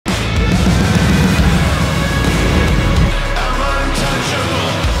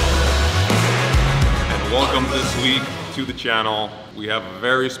to the channel. We have a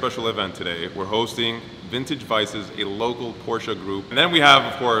very special event today. We're hosting Vintage Vices, a local Porsche group. And then we have,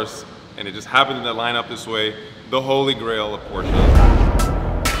 of course, and it just happened to line up this way, the holy grail of Porsche.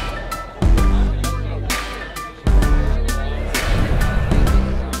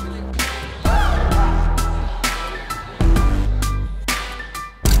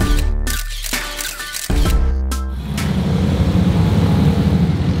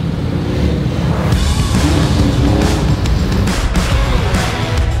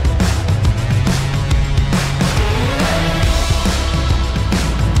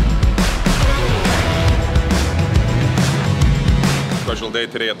 Special day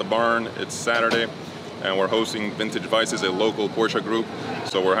today at the barn. It's Saturday and we're hosting Vintage Vices, a local Porsche group.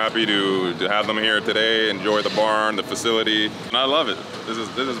 So we're happy to have them here today, enjoy the barn, the facility. And I love it. This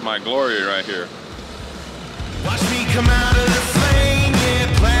is my glory right here. Watch me come out of the flame,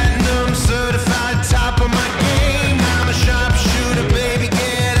 yeah, platinum certified, top of my game. I'm a sharpshooter, baby,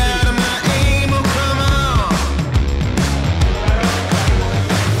 get out of my aim, oh come on.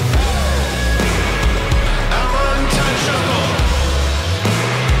 I'm untouchable.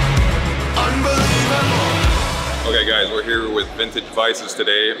 Okay guys, we're here with Vintage Vices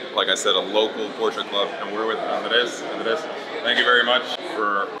today. Like I said, a local Porsche club, and we're with Andres. Andres, thank you very much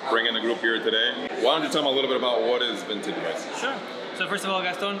for bringing the group here today. Why don't you tell me a little bit about what is Vintage Vices? Sure. So first of all,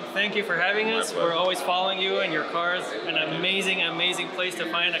 Gaston, thank you for having us. We're always following you and your cars. An amazing, amazing place to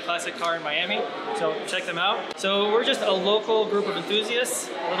find a classic car in Miami. So check them out. So we're just a local group of enthusiasts,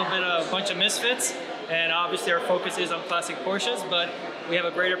 a little bit of a bunch of misfits. And obviously our focus is on classic Porsches, but we have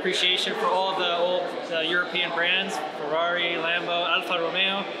a great appreciation for all of the old European brands, Ferrari, Lambo, Alfa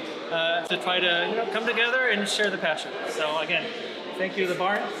Romeo, to try to come together and share the passion. So again, thank you to the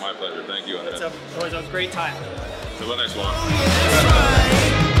barn. My pleasure, thank you. It's always a great time. Till the next one.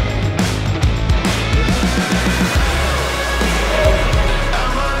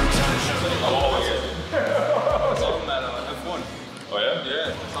 Oh yeah?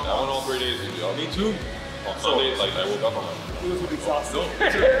 Yeah. I went all 3 days. Me too. On Sunday, like I woke up on it. It was exhausting.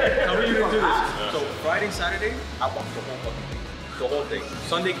 How are you gonna do this? Yeah. So Friday, Saturday, I walked the whole fucking thing. The whole thing.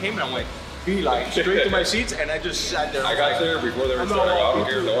 Sunday came and I went beeline straight to my seats and I just sat there. I got there before they were starting. I don't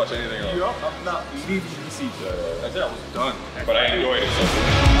care to watch anything else. Yep, I'm not leaving the seats. That's it, I was done. But I enjoyed it. So.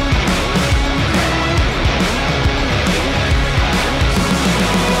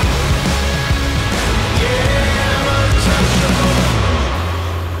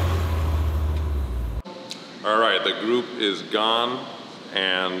 All right, the group is gone,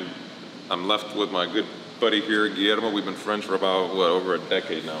 and I'm left with my good buddy here, Guillermo. We've been friends for about, what, over a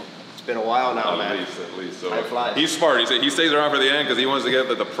decade now? It's been a while now, man. At least. So Time flies. he's smart. He stays around for the end because he wants to get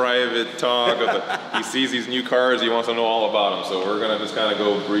the private talk of the, he sees these new cars, he wants to know all about them. So we're gonna just kind of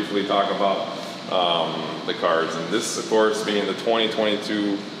go briefly talk about the cars. And this, of course, being the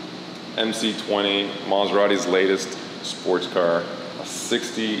 2022 MC20, Maserati's latest sports car, a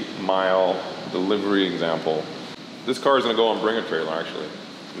 60-mile delivery example. This car is gonna go on Bring a Trailer, actually.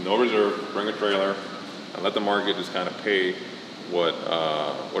 No reserve, bring a trailer, and let the market just kind of pay what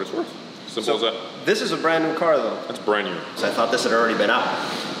it's worth. Simple as that. This is a brand new car, though. It's brand new. So I thought this had already been out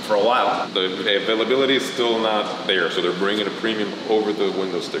for a while. The availability is still not there, so they're bringing a premium over the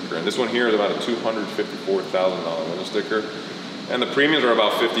window sticker. And this one here is about a $254,000 window sticker, and the premiums are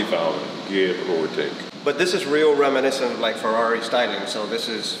about $50,000, give or take. But this is real reminiscent of like Ferrari styling. So this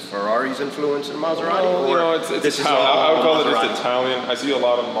is Ferrari's influence in Maserati? Well, you know, it's this is Italian. I would call Maserati? it just Italian. I see a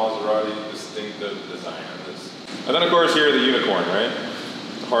lot of Maserati distinctive design on this. And then of course here, the unicorn, right?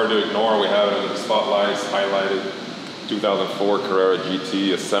 It's hard to ignore. We have it in the spotlights, highlighted. 2004 Carrera GT,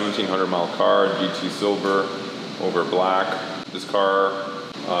 a 1,700 mile car, GT silver over black. This car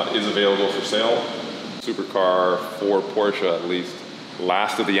is available for sale. Supercar for Porsche, at least.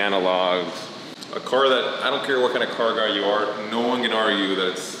 Last of the analogs. A car that, I don't care what kind of car guy you are, no one can argue that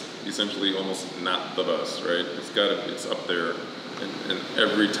it's essentially almost not the best, right? It's up there, and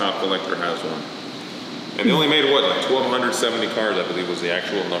every top collector has one. And they only made, what, like 1,270 cars, I believe was the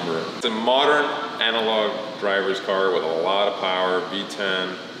actual number. It's a modern analog driver's car with a lot of power,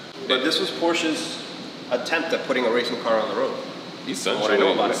 V10. But this was Porsche's attempt at putting a racing car on the road. Essentially, what I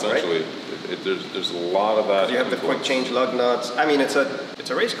know about it, right? There's a lot of that. You have the quick change lug nuts. I mean, it's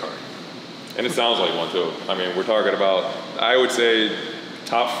a race car. And it sounds like one too. I mean, we're talking about, I would say,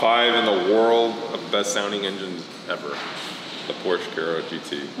 top 5 in the world of best sounding engines ever. The Porsche Carrera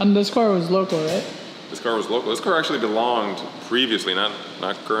GT. And this car was local, right? This car was local. This car actually belonged previously, not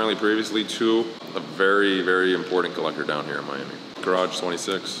currently, previously, to a very, very important collector down here in Miami. Garage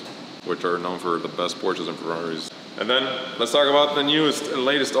 26, which are known for the best Porsches and Ferraris. And then let's talk about the newest and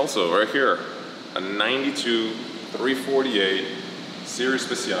latest also, right here. A 92 348 Series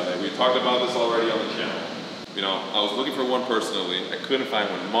Speciale. We talked about this already on the channel. You know, I was looking for one personally. I couldn't find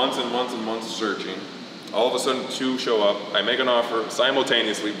one. Months and months and months searching. All of a sudden, two show up. I make an offer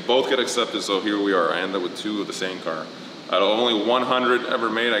simultaneously. Both get accepted, so here we are. I end up with two of the same car. Out of only 100 ever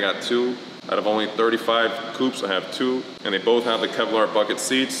made, I got two. Out of only 35 coupes, I have two. And they both have the Kevlar bucket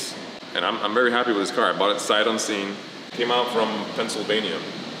seats. And I'm very happy with this car. I bought it sight unseen. Came out from Pennsylvania.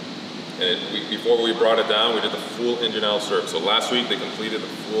 And before we brought it down, we did the full engine L serve. So last week, they completed the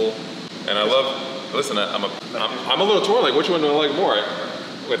full. And I love, listen, I'm a little torn, like which one do I like more?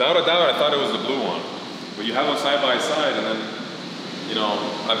 Without a doubt, I thought it was the blue one. But you have them side by side, and then, you know,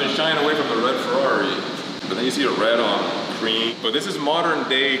 I've been shying away from the red Ferrari, but then you see a red on cream. But this is modern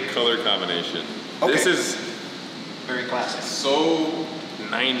day color combination. Okay. This is very classic. So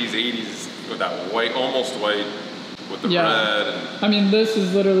 90s, 80s with that white, almost white, with the red. And I mean, this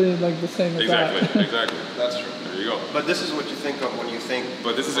is literally like the same as exactly, that. Exactly. That's true. There you go. But this is what you think of when you think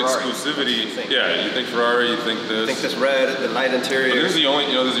But this is Ferrari. exclusivity. You think, yeah, you think Ferrari, you think this. You think this red, the light interior. But this is the only,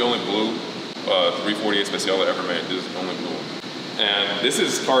 you know, this is the only blue 348 Speciale ever made. This is the only blue. And this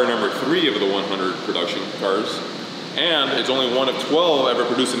is car number 3 of the 100 production cars. And it's only one of 12 ever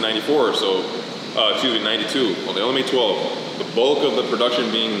produced in 94, so, excuse me, 92. Well, they only made 12. The bulk of the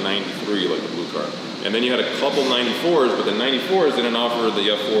production being 93, like the blue car. And then you had a couple 94s, but the 94s didn't offer the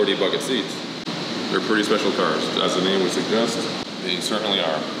F40 bucket seats. They're pretty special cars, as the name would suggest. They certainly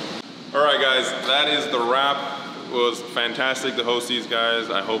are. All right, guys, that is the wrap. It was fantastic to host these guys.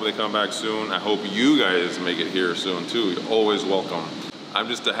 I hope they come back soon. I hope you guys make it here soon, too. You're always welcome. I'm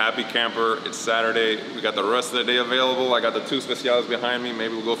just a happy camper. It's Saturday. We got the rest of the day available. I got the 2 Speciales behind me.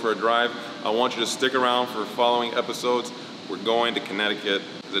 Maybe we'll go for a drive. I want you to stick around for following episodes. We're going to Connecticut.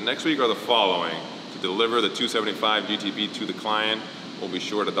 Is it next week or the following? To deliver the 275 GTB to the client. We'll be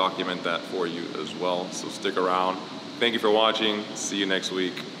sure to document that for you as well. So stick around. Thank you for watching. See you next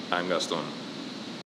week. I'm Gaston.